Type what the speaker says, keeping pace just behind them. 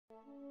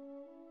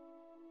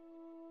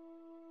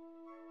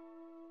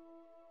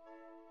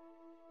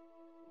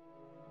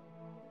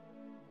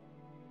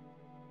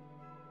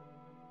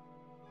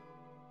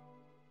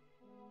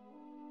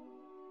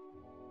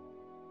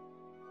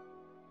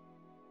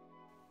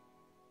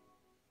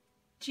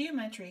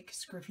Geometric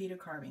sgraffito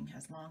carving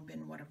has long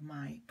been one of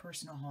my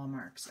personal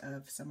hallmarks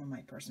of some of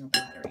my personal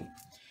pottery.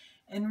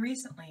 And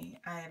recently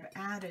I've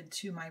added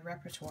to my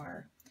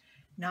repertoire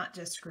not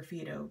just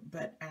sgraffito,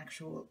 but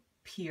actual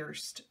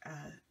pierced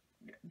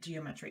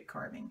geometric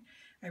carving.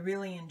 I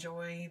really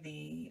enjoy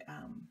the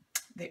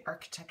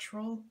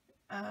architectural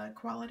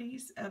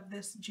qualities of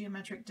this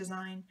geometric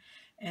design,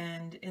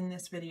 and in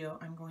this video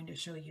I'm going to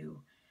show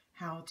you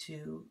how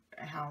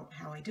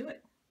I do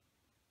it.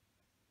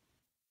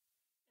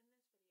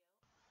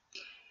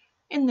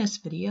 In this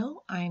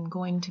video, I'm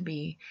going to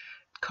be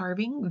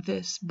carving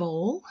this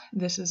bowl.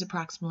 This is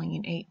approximately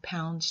an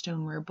 8-pound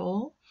stoneware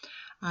bowl.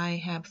 I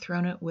have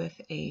thrown it with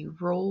a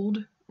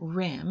rolled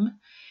rim.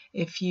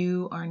 If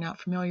you are not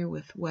familiar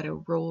with what a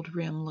rolled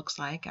rim looks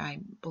like, I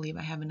believe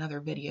I have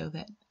another video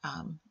that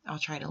I'll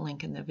try to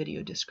link in the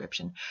video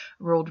description.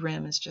 A rolled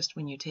rim is just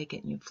when you take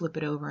it and you flip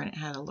it over and it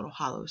has a little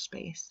hollow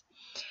space.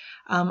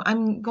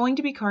 I'm going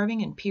to be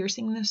carving and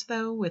piercing this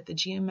though with the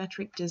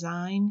geometric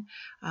design,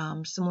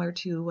 similar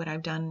to what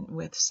I've done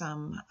with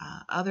some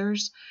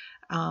others.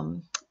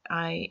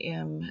 I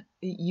am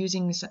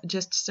using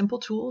just simple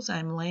tools.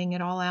 I'm laying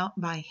it all out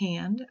by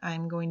hand.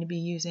 I'm going to be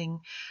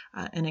using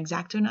an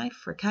exacto knife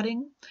for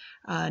cutting,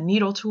 a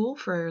needle tool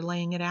for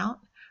laying it out,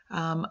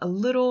 a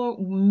little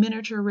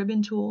miniature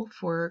ribbon tool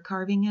for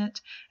carving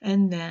it,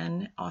 and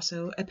then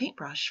also a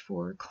paintbrush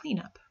for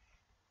cleanup.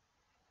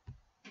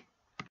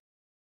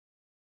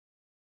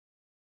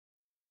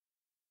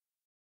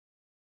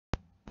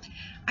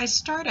 I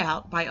start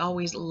out by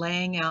always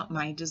laying out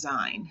my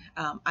design.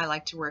 I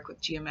like to work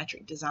with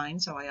geometric design,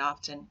 so I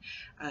often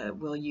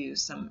will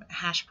use some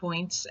hash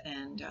points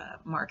and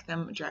mark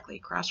them directly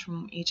across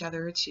from each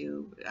other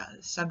to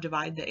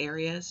subdivide the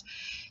areas.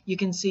 You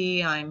can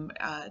see I'm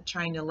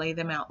trying to lay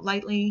them out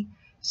lightly,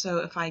 so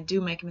if I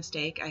do make a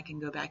mistake, I can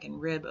go back and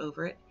rib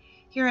over it.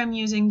 Here I'm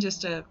using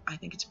just I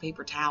think it's a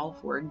paper towel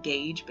for a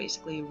gauge,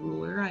 basically a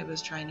ruler. I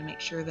was trying to make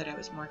sure that I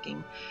was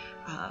marking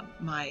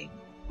my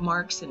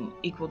marks in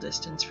equal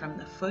distance from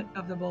the foot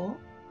of the bowl.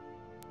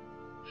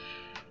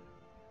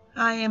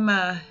 I am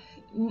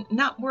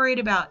not worried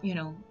about,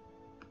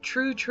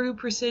 true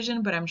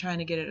precision, but I'm trying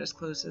to get it as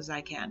close as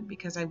I can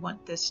because I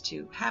want this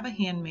to have a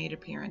handmade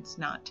appearance,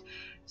 not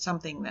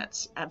something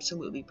that's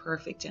absolutely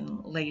perfect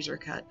and laser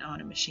cut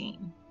on a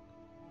machine.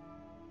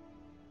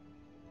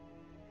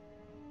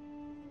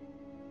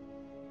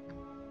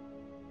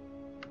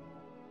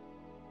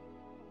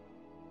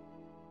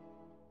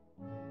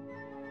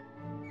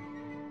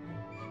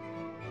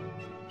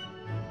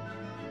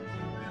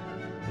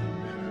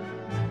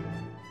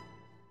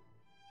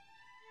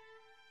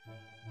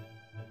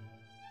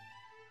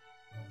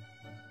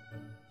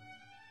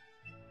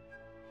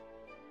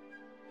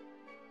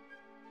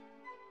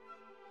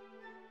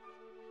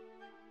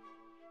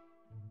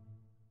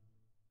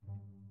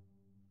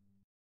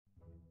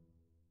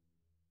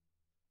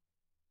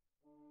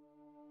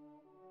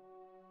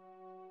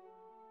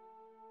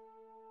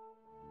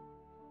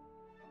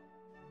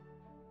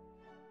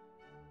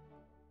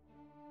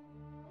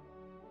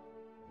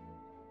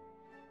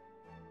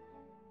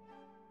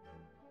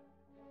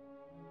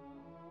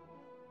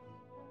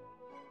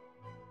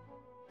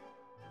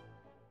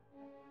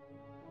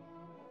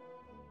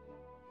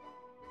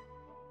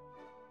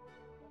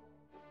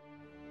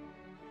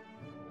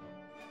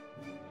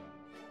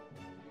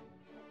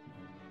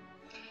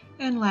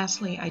 And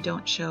lastly, I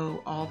don't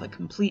show all the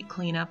complete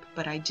cleanup,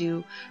 but I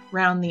do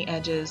round the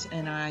edges,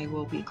 and I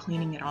will be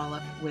cleaning it all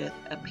up with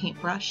a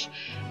paintbrush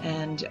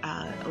and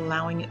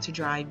allowing it to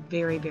dry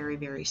very, very,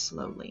 very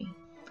slowly.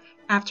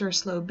 After a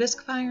slow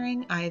bisque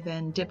firing, I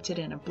then dipped it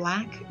in a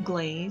black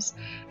glaze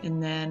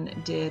and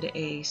then did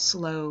a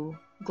slow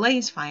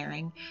glaze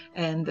firing,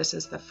 and this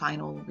is the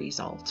final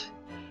result.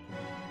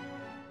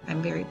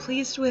 I'm very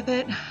pleased with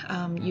it.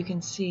 You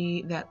can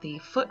see that the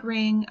foot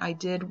ring, I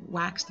did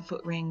wax the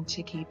foot ring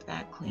to keep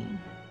that clean.